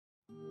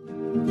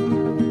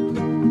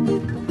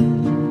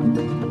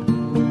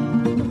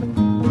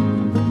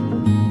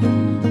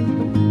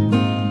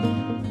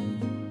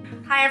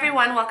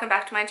everyone, welcome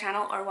back to my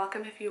channel, or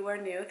welcome if you are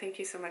new. Thank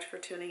you so much for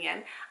tuning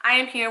in. I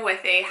am here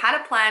with a how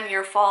to plan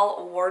your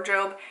fall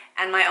wardrobe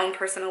and my own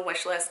personal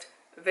wish list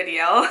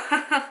video.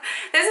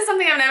 This is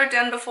something I've never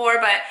done before,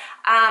 but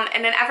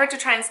in an effort to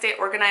try and stay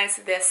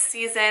organized this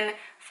season,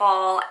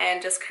 fall, and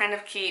just kind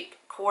of keep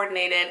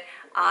coordinated,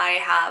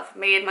 I have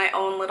made my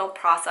own little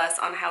process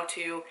on how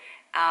to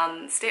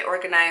stay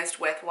organized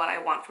with what I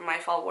want from my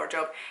fall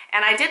wardrobe.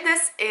 And I did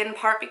this in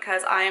part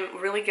because I'm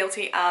really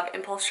guilty of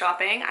impulse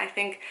shopping. I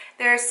think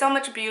there's so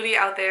much beauty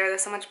out there,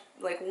 there's so much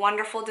like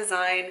wonderful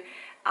design,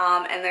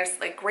 and there's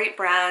like great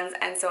brands,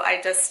 and so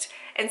I just,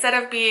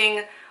 instead of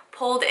being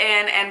pulled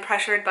in and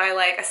pressured by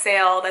like a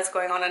sale that's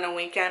going on a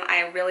weekend,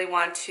 I really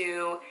want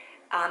to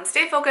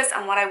stay focused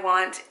on what I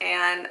want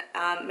and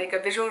make a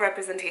visual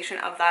representation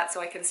of that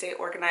so I can stay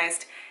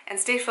organized and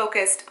stay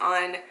focused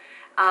on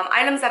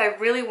items that I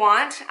really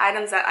want,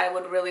 items that I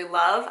would really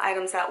love,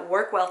 items that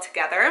work well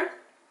together,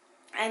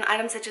 and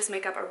items that just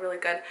make up a really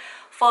good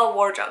fall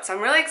wardrobe. So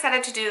I'm really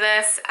excited to do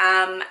this,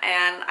 and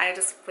I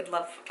just would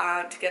love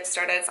to get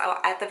started. So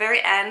at the very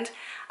end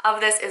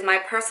of this is my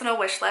personal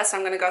wish list. So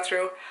I'm going to go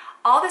through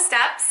all the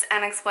steps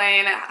and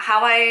explain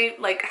how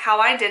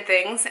I did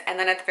things, and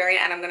then at the very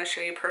end I'm going to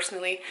show you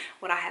personally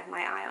what I had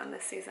my eye on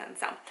this season.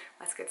 So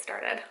let's get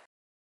started.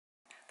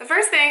 The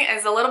first thing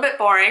is a little bit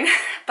boring,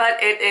 but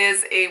it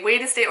is a way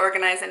to stay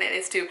organized, and it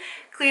is to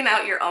clean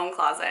out your own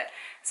closet.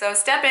 So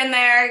step in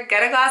there,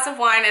 get a glass of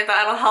wine, and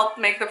that'll help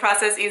make the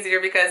process easier,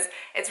 because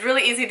it's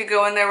really easy to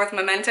go in there with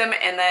momentum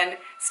and then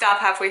stop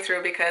halfway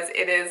through because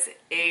it is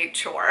a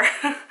chore.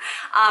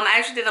 I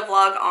actually did a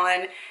vlog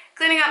on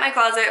cleaning out my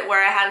closet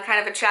where I had kind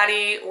of a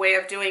chatty way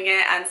of doing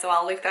it, and so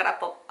I'll link that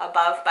up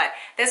above. But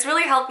this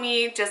really helped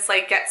me just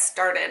like get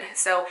started.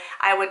 So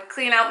I would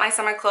clean out my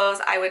summer clothes,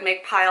 I would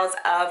make piles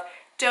of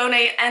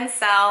donate and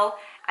sell.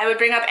 I would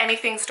bring up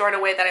anything stored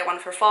away that I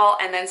wanted for fall,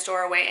 and then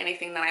store away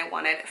anything that I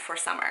wanted for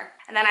summer.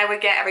 And then I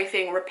would get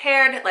everything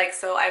repaired, like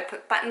so I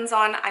put buttons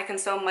on, I can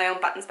sew my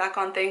own buttons back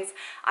on things.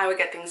 I would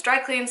get things dry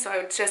cleaned, so I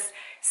would just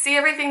see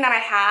everything that I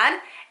had,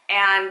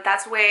 and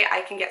that's the way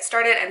I can get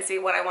started and see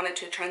what I wanted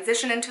to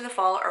transition into the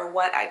fall, or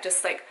what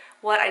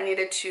I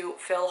needed to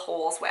fill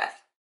holes with.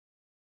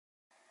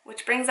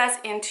 Which brings us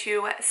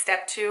into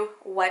step 2,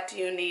 what do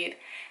you need?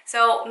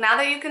 So now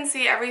that you can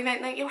see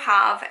everything that you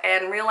have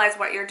and realize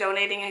what you're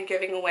donating and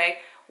giving away,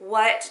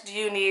 what do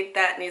you need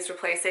that needs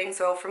replacing?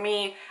 So for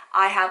me,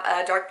 I have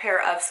a dark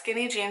pair of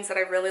skinny jeans that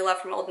I really love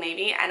from Old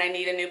Navy, and I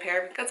need a new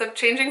pair because of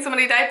changing so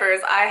many diapers.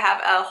 I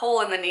have a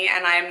hole in the knee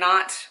and I am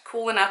not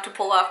cool enough to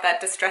pull off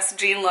that distressed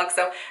jean look.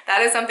 So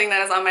that is something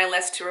that is on my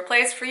list to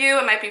replace. For you,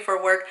 it might be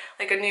for work,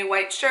 like a new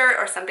white shirt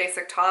or some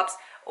basic tops,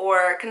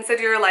 or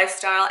consider your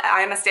lifestyle.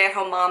 I am a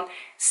stay-at-home mom,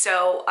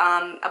 so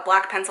a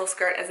black pencil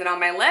skirt isn't on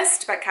my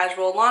list, but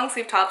casual long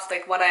sleeve tops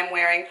like what I'm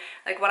wearing,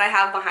 like what I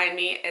have behind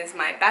me, is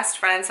my best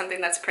friend,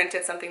 something that's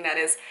printed, something that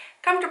is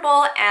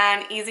comfortable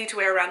and easy to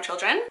wear around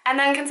children. And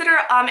then consider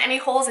any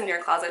holes in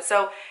your closet.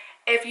 So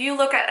if you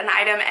look at an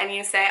item and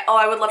you say, oh,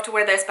 I would love to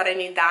wear this, but I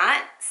need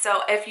that. So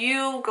if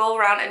you go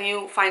around and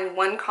you find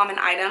one common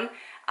item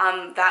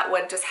that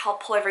would just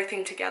help pull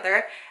everything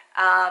together,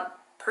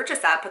 purchase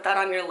that, put that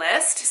on your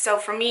list. So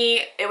for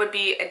me, it would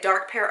be a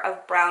dark pair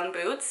of brown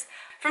boots.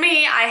 For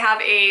me, I have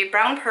a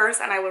brown purse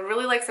and I would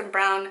really like some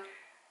brown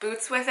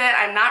boots with it.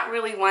 I'm not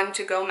really one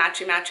to go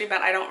matchy-matchy,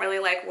 but I don't really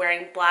like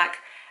wearing black,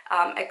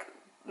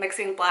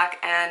 mixing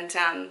black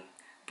and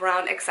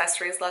brown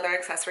accessories, leather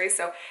accessories.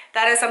 So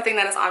that is something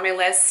that is on my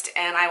list,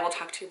 and I will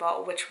talk to you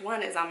about which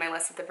one is on my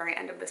list at the very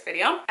end of this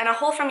video. And a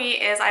hole for me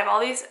is I have all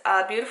these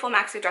beautiful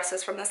maxi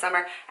dresses from the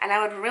summer, and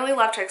I would really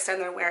love to extend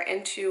their wear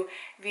into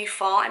the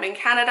fall. I'm in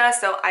Canada,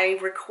 so I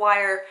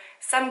require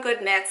some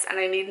good knits, and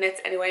I need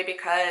knits anyway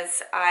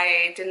because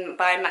I didn't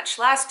buy much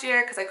last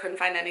year because I couldn't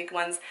find any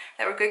ones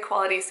that were good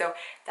quality. So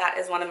that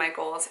is one of my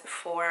goals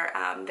for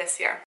this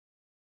year.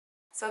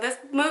 So this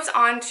moves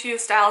on to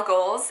style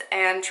goals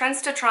and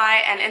trends to try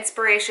and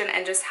inspiration,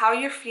 and just how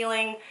you're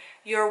feeling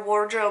your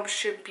wardrobe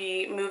should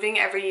be moving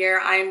every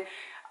year. I'm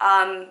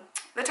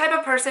the type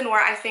of person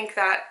where I think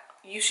that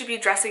you should be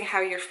dressing how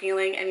you're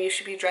feeling, and you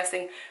should be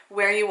dressing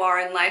where you are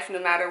in life,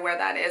 no matter where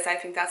that is. I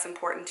think that's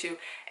important to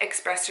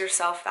express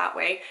yourself that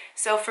way.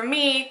 So for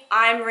me,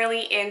 I'm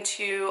really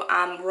into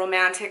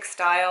romantic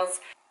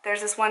styles.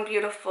 There's this one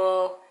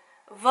beautiful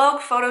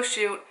Vogue photo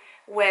shoot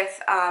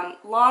with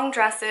long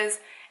dresses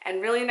and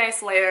really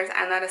nice layers,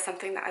 and that is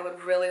something that I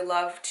would really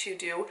love to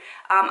do.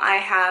 I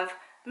have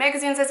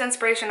magazines as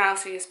inspiration. I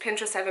also use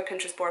Pinterest. I have a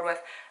Pinterest board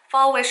with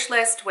fall wish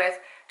list, with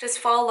just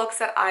fall looks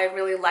that I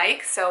really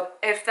like. So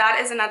if that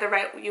is another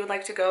route you would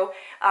like to go,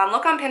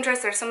 look on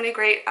Pinterest. There's so many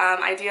great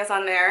ideas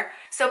on there.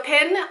 So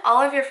pin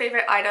all of your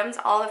favorite items,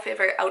 all the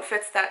favorite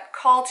outfits that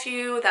call to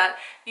you, that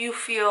you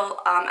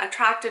feel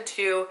attracted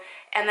to,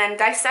 and then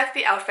dissect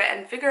the outfit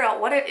and figure out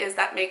what it is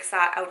that makes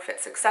that outfit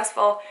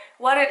successful,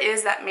 what it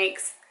is that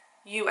makes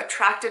you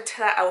attracted to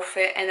that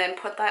outfit, and then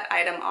put that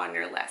item on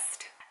your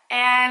list.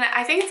 And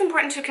I think it's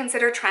important to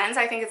consider trends.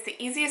 I think it's the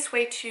easiest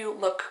way to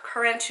look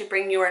current, to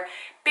bring your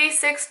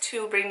basics,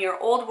 to bring your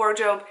old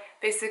wardrobe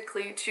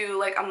basically to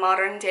like a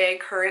modern day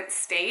current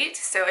state.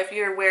 So if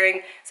you're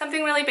wearing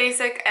something really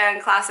basic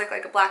and classic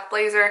like a black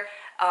blazer,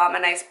 a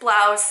nice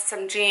blouse,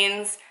 some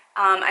jeans,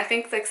 I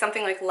think like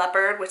something like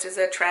leopard, which is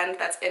a trend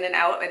that's in and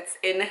out, it's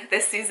in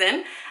this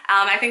season.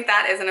 I think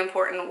that is an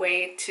important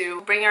way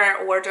to bring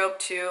your wardrobe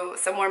to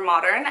somewhere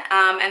modern.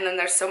 And then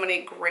there's so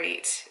many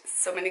great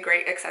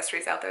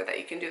accessories out there that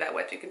you can do that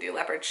with. You can do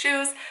leopard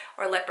shoes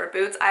or leopard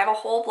boots. I have a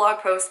whole blog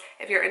post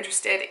if you're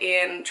interested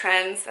in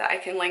trends that I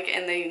can link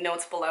in the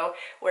notes below,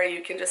 where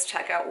you can just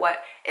check out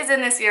what is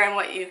in this year and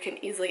what you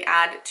can easily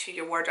add to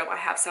your wardrobe. I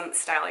have some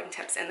styling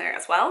tips in there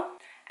as well.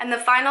 And the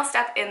final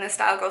step in the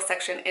style goals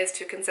section is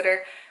to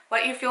consider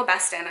what you feel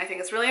best in. I think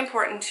it's really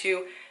important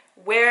to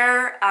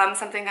wear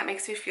something that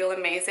makes you feel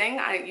amazing.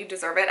 You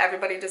deserve it.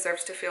 Everybody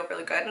deserves to feel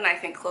really good, and I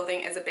think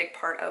clothing is a big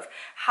part of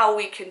how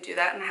we can do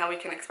that and how we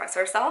can express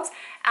ourselves.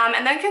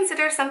 And then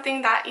consider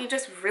something that you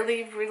just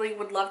really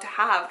would love to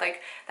have,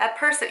 like that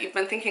purse that you've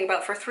been thinking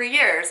about for 3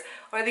 years,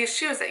 or these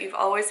shoes that you've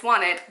always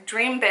wanted.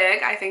 Dream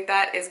big. I think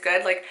that is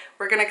good. Like,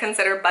 we're gonna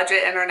consider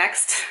budget in our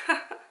next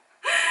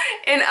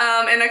in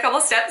a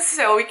couple steps,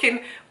 so we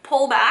can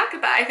pull back,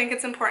 but I think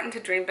it's important to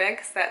dream big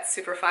because that's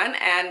super fun,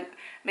 and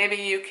maybe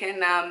you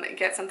can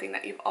get something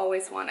that you've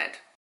always wanted.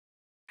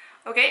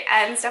 Okay,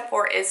 and step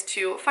 4 is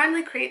to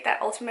finally create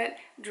that ultimate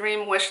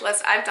dream wish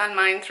list. I've done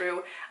mine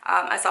through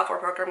a software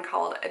program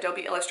called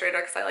Adobe Illustrator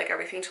because I like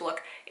everything to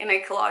look in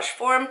a collage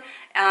form.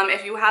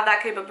 If you have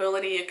that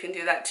capability, you can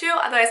do that too.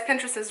 Otherwise,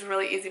 Pinterest is a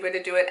really easy way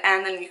to do it,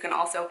 and then you can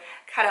also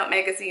cut out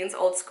magazines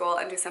old school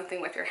and do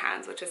something with your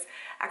hands, which is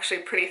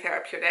actually pretty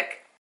therapeutic.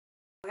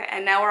 Okay,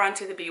 and now we're on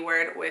to the B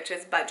word, which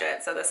is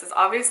budget. So this is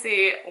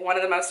obviously one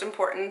of the most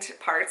important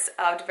parts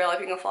of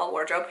developing a fall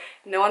wardrobe.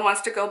 No one wants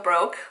to go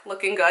broke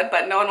looking good,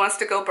 but no one wants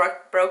to go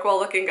broke while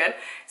looking good.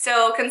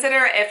 So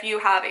consider if you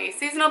have a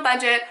seasonal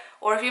budget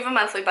or if you have a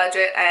monthly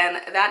budget, and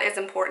that is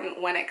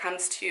important when it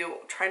comes to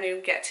trying to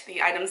get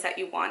the items that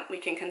you want. We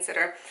can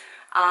consider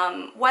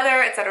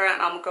weather, etc.,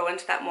 and I'll go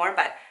into that more,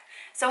 but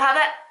So have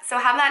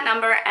that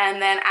number,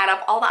 and then add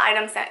up all the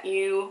items that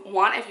you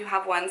want if you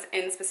have ones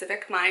in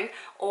specific mind,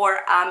 or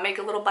make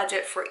a little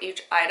budget for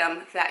each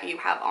item that you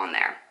have on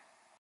there.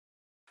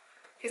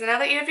 Okay, so now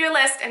that you have your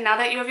list and now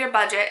that you have your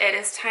budget, it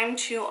is time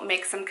to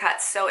make some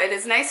cuts. So it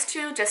is nice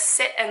to just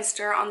sit and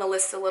stir on the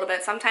list a little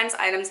bit. Sometimes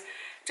items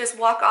just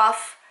walk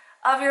off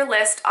of your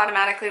list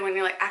automatically when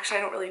you're like, actually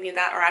I don't really need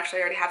that, or actually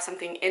I already have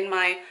something in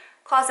my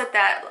closet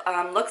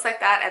that looks like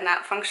that and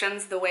that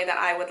functions the way that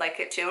I would like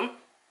it to.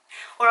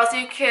 Or else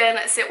you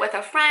can sit with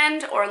a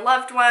friend or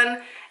loved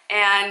one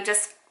and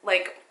just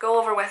like go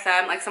over with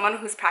them, like someone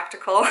who's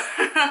practical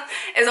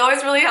is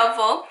always really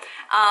helpful,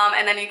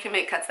 and then you can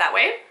make cuts that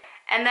way.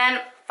 And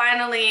then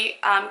finally,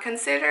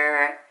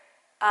 consider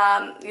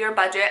your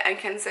budget and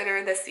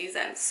consider the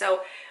season.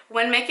 So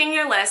when making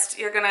your list,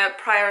 you're gonna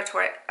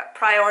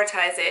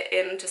prioritize it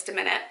in just a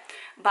minute,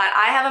 but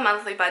I have a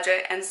monthly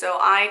budget, and so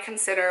I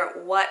consider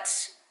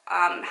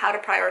how to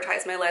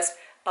prioritize my list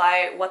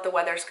by what the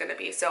weather's going to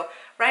be. So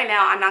right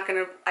now I'm not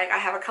going to, I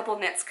have a couple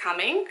knits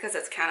coming because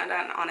it's Canada,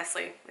 and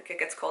honestly, like, it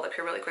gets cold up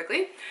here really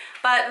quickly.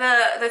 But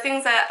the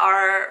things that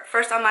are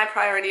first on my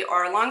priority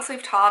are long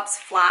sleeve tops,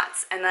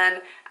 flats, and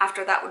then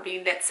after that would be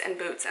knits and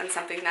boots, and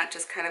something that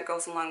just kind of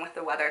goes along with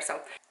the weather. So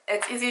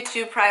it's easy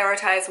to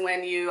prioritize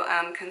when you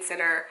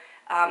consider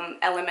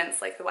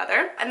elements like the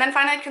weather. And then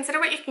finally, consider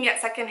what you can get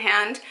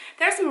secondhand.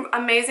 There's some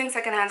amazing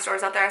secondhand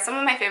stores out there. Some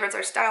of my favorites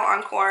are Style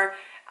Encore,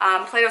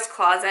 Plato's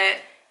Closet,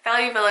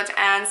 Value Village,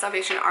 and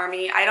Salvation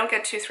Army. I don't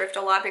get to thrift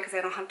a lot because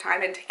I don't have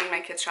time, and taking my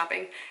kids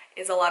shopping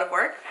is a lot of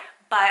work.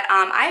 But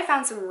I have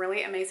found some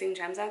really amazing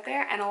gems out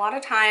there, and a lot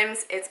of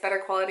times it's better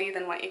quality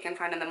than what you can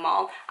find in the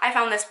mall. I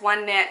found this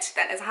one knit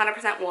that is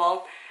 100%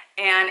 wool,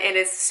 and it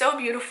is so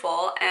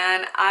beautiful,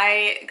 and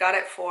I got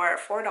it for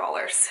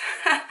 $4.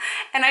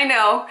 And I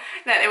know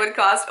that it would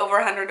cost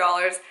over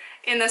 $100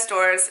 in the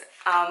stores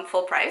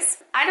full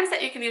price. Items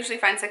that you can usually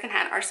find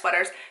secondhand are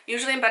sweaters,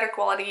 usually in better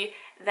quality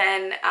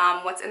than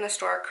what's in the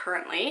store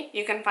currently.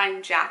 You can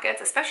find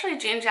jackets, especially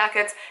jean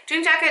jackets.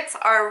 Jean jackets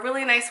are a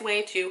really nice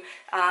way to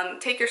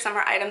take your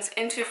summer items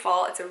into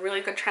fall. It's a really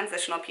good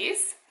transitional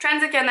piece.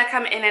 Trends again that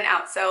come in and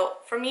out. So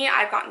for me,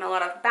 I've gotten a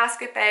lot of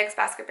basket bags.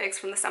 Basket bags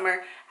from the summer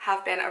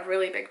have been a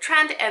really big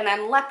trend, and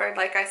then leopard,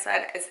 like I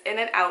said, is in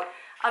and out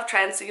of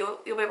trends, so you'll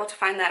be able to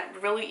find that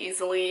really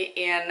easily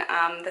in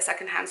the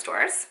secondhand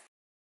stores.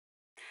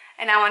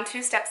 And now on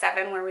to step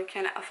 7, where we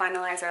can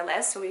finalize our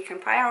list. So we can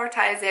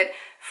prioritize it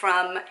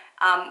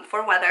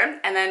for weather,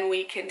 and then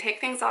we can take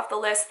things off the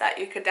list that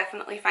you could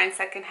definitely find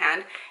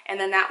secondhand, and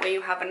then that way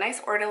you have a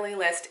nice orderly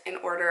list in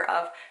order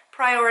of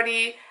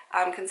priority,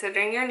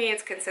 considering your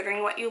needs,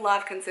 considering what you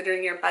love,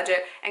 considering your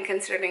budget, and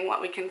considering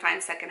what we can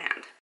find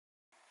secondhand.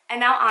 And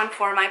now on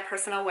for my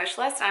personal wish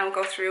list. I will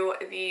go through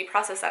the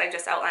process that I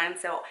just outlined,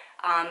 so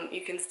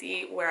you can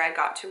see where I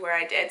got to where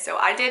I did. So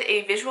I did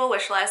a visual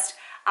wish list.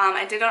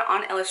 I did it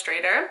on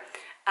Illustrator.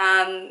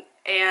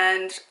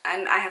 and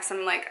I have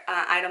some like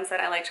items that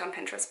I liked on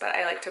Pinterest, but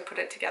I like to put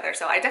it together.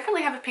 So I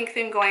definitely have a pink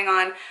theme going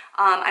on.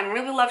 I'm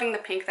really loving the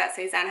pink that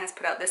Cezanne has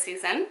put out this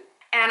season.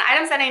 And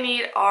items that I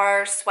need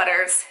are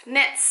sweaters,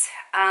 knits.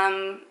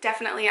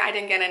 Definitely I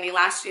didn't get any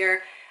last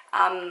year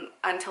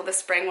until the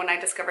spring when I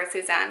discovered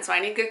Cezanne. So I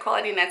need good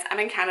quality knits. I'm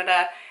in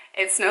Canada.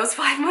 It snows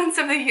 5 months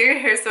of the year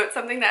here, so it's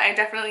something that I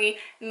definitely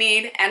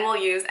need and will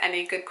use and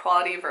need good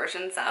quality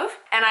versions of.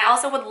 And I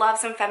also would love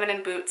some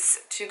feminine boots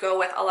to go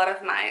with a lot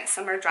of my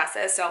summer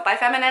dresses. So by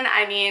feminine,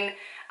 I mean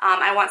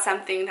I want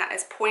something that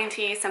is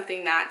pointy,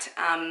 something that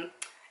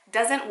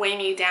doesn't weigh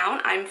me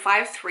down. I'm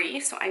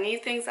 5'3", so I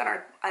need things that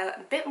are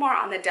a bit more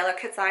on the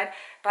delicate side,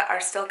 but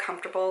are still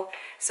comfortable.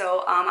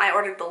 So I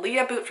ordered the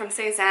Leah boot from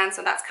Cezanne,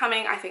 so that's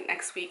coming, I think,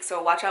 next week.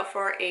 So watch out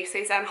for a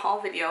Cezanne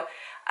haul video.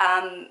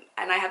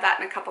 And I have that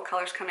in a couple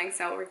colors coming,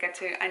 so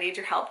I need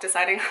your help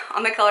deciding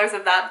on the colors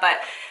of that. But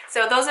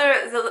so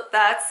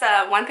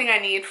that's one thing I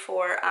need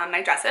for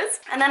my dresses.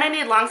 And then I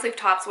need long sleeve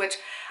tops, which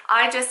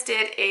I just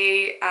did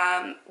a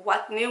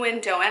what new in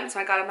Doen, so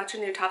I got a bunch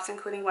of new tops,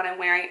 including what I'm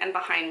wearing and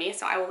behind me,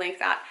 so I will link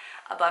that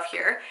above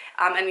here,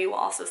 and you will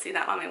also see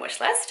that on my wish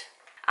list.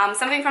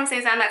 Something from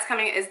Cezanne that's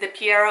coming is the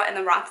Pierrot and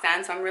the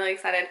Roxanne, so I'm really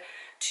excited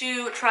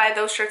to try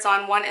those shirts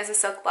on. One is a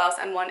silk blouse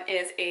and one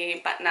is a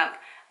button-up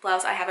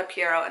blouse. I have a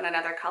Pierrot in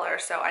another color,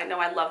 so I know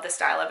I love the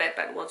style of it,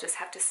 but we'll just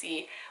have to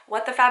see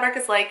what the fabric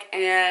is like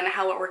and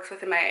how it works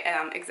within my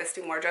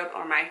existing wardrobe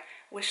or my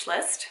wish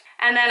list.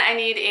 And then I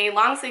need a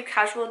long sleeve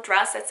casual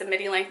dress that's a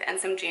midi length and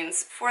some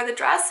jeans for the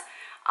dress.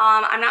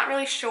 I'm not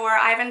really sure.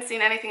 I haven't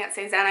seen anything at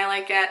Cezanne I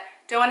like yet.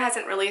 Doen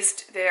hasn't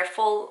released their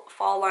full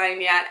fall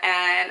line yet,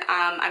 and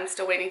I'm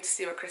still waiting to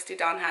see what Christy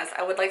Dawn has.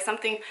 I would like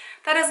something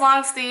that is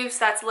long sleeves,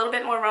 that's a little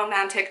bit more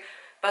romantic,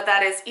 but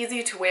that is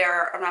easy to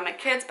wear around my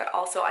kids, but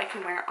also I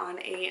can wear on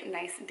a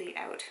nice day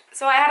out.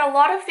 So I had a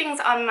lot of things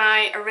on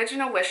my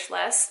original wish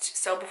list.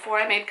 So before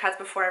I made cuts,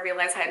 before I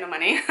realized I had no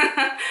money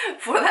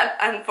for that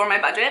and for my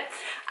budget,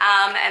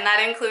 and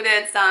that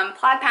included some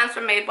plaid pants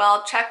from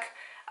Madewell.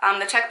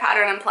 The check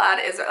pattern in plaid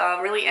is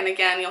really in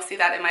again. You'll see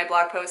that in my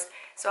blog post.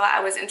 So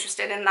I was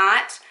interested in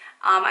that.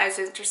 I was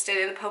interested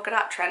in the polka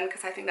dot trend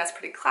because I think that's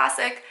pretty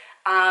classic.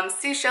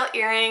 Seashell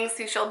earrings,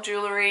 seashell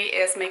jewelry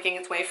is making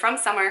its way from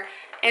summer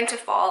into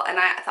fall, and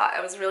I thought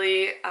it was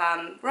really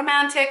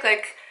romantic.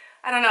 Like,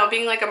 I don't know,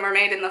 being like a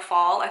mermaid in the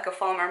fall, like a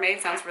fall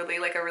mermaid, sounds really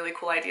like a really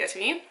cool idea to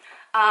me.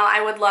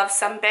 I would love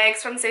some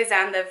bags from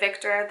Cezanne, the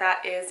Victor,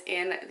 that is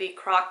in the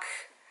croc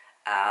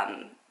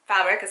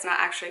fabric. It's not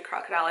actually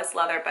crocodile, it's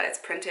leather, but it's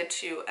printed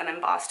to and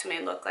embossed to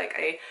make it look like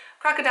a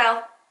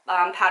crocodile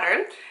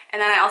pattern.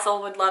 And then I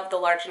also would love the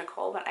large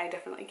Nicole, but I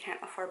definitely can't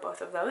afford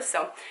both of those,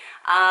 so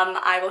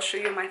I will show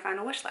you my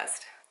final wish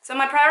list. So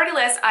my priority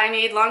list, I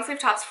need long sleeve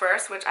tops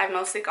first, which I've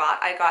mostly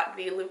got. I got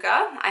the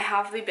Luca, I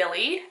have the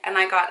Billy, and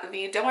I got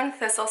the Doen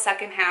Thistle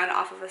secondhand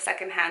off of a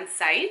secondhand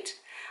site.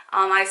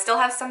 I still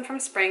have some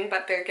from spring,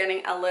 but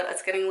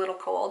it's getting a little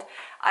cold.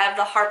 I have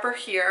the Harper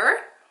here,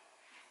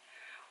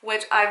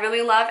 which I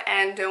really love,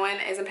 and Doen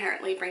is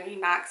apparently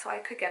bringing back, so I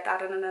could get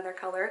that in another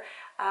color.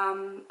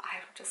 I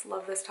just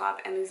love this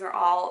top, and these are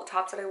all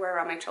tops that I wear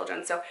around my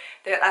children, so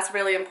that's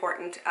really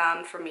important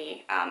for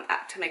me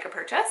to make a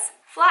purchase.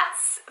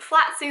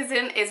 Flat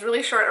season is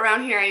really short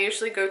around here. I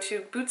usually go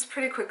to boots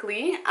pretty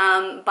quickly,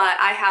 but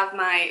I have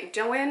my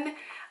Doen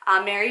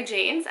Mary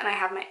Janes, and I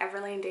have my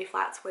Everlane Day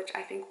Flats, which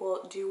I think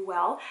will do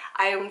well.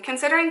 I am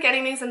considering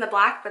getting these in the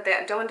black, but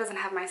the Doen doesn't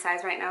have my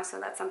size right now, so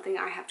that's something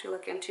I have to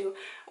look into,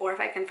 or if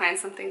I can find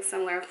something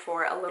similar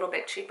for a little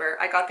bit cheaper.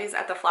 I got these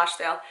at the flash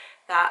sale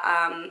that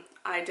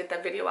I did the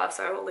video of,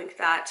 so I will link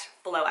that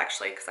below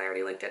actually, because I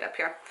already linked it up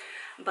here.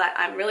 But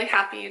I'm really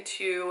happy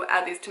to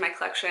add these to my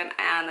collection,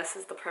 and this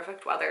is the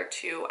perfect weather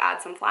to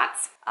add some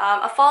flats.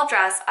 A fall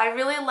dress, I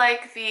really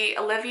like the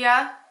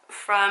Olivia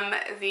from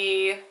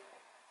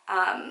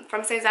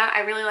Cezanne.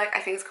 I really like, I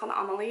think it's called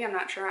Amelie, I'm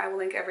not sure, I will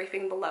link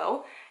everything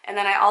below. And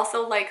then I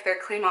also like their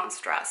Clemence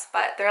dress,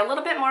 but they're a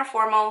little bit more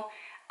formal.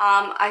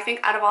 I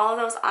think out of all of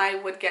those I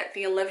would get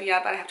the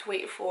Olivia, but I have to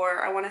wait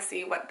for, I want to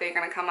see what they're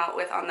going to come out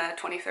with on the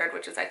 23rd,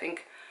 which is I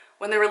think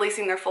when they're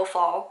releasing their full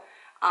fall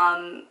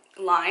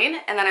line.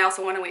 And then I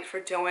also want to wait for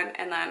Doen,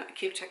 and then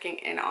keep checking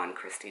in on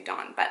Christy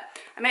Dawn. But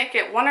I might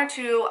get one or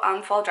two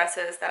fall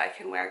dresses that I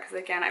can wear, because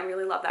again, I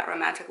really love that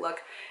romantic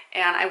look,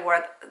 and I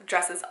wore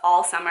dresses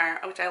all summer,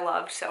 which I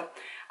loved, so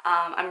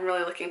I'm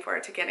really looking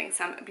forward to getting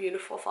some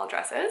beautiful fall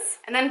dresses.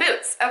 And then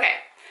boots. Okay,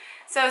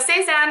 so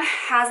Cezanne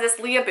has this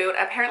Leah boot.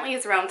 Apparently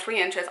it's around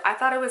 3 inches. I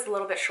thought it was a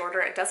little bit shorter.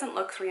 It doesn't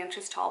look 3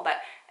 inches tall,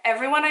 but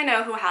everyone I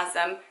know who has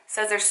them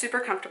says they're super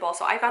comfortable.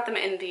 So I got them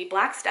in the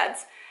black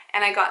studs,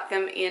 and I got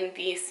them in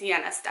the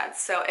sienna studs.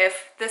 So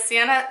if the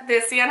sienna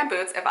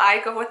boots, if I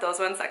go with those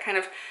ones, that kind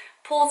of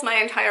pulls my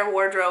entire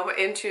wardrobe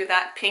into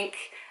that pink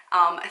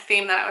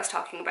theme that I was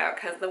talking about,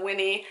 because the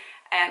Winnie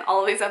and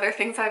all of these other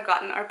things I've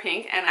gotten are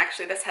pink, and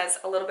actually this has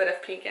a little bit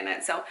of pink in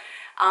it, so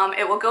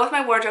it will go with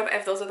my wardrobe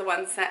if those are the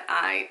ones that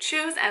I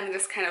choose and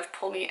just kind of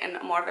pull me in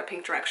more of a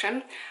pink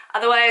direction.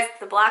 Otherwise,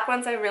 the black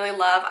ones I really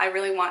love. I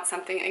really want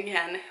something,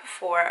 again,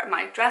 for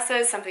my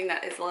dresses, something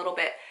that is a little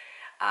bit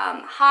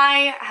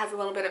high, has a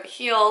little bit of a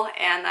heel,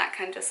 and that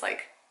can just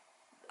like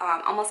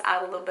almost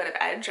add a little bit of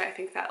edge. I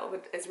think that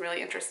is a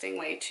really interesting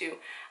way to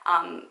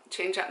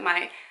change up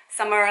my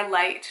summer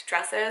light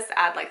dresses,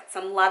 add like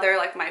some leather,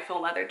 like my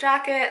faux leather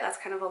jacket. That's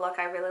kind of a look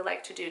I really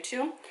like to do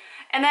too.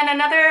 And then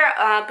another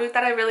boot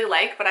that I really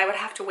like, but I would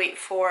have to wait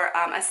for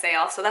a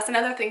sale. So that's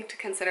another thing to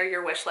consider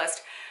your wish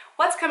list.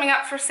 What's coming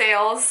up for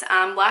sales?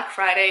 Black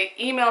Friday,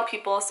 email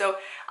people. So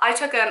I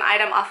took an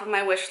item off of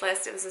my wish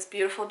list. It was this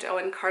beautiful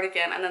Joan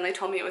cardigan, and then they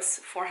told me it was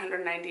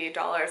 $498,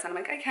 and I'm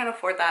like, I can't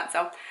afford that.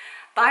 So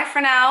bye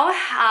for now.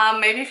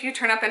 Maybe if you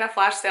turn up in a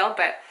flash sale,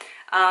 but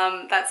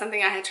that's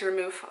something I had to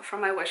remove from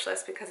my wish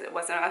list because it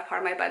wasn't a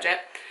part of my budget.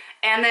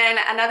 And then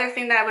another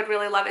thing that I would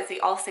really love is the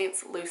All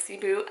Saints Lucy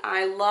boot.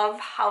 I love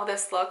how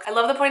this looks. I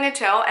love the pointed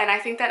toe, and I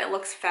think that it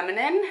looks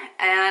feminine,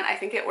 and I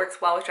think it works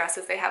well with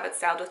dresses. They have it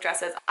styled with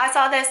dresses. I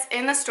saw this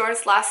in the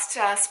stores last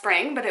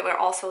spring, but it were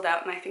all sold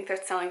out, and I think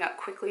they're selling out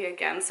quickly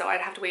again, so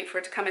I'd have to wait for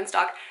it to come in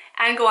stock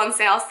and go on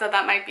sale, so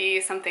that might be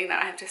something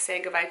that I have to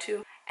say goodbye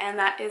to. And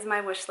that is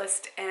my wish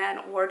list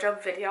and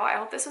wardrobe video. I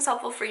hope this was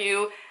helpful for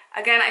you.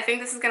 Again, I think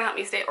this is gonna help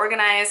me stay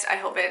organized. I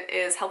hope it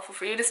is helpful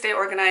for you to stay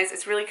organized.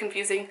 It's really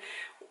confusing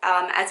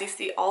as you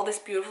see all this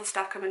beautiful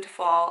stuff come into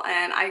fall,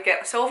 and I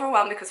get so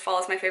overwhelmed because fall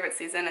is my favorite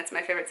season. It's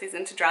my favorite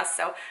season to dress,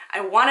 so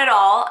I want it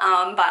all,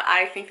 but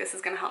I think this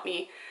is gonna help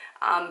me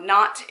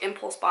not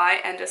impulse buy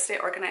and just stay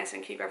organized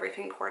and keep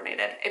everything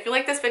coordinated. If you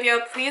like this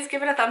video, please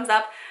give it a thumbs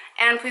up,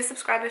 and please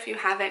subscribe if you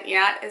haven't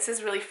yet. This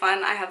is really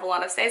fun. I have a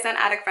lot of Cezanne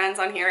Addict friends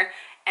on here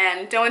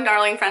and Doe and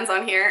Darling friends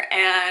on here,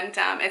 and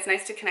it's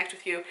nice to connect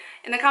with you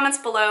in the comments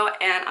below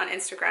and on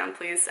Instagram.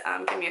 Please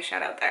give me a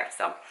shout out there.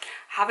 So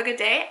have a good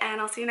day,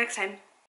 and I'll see you next time.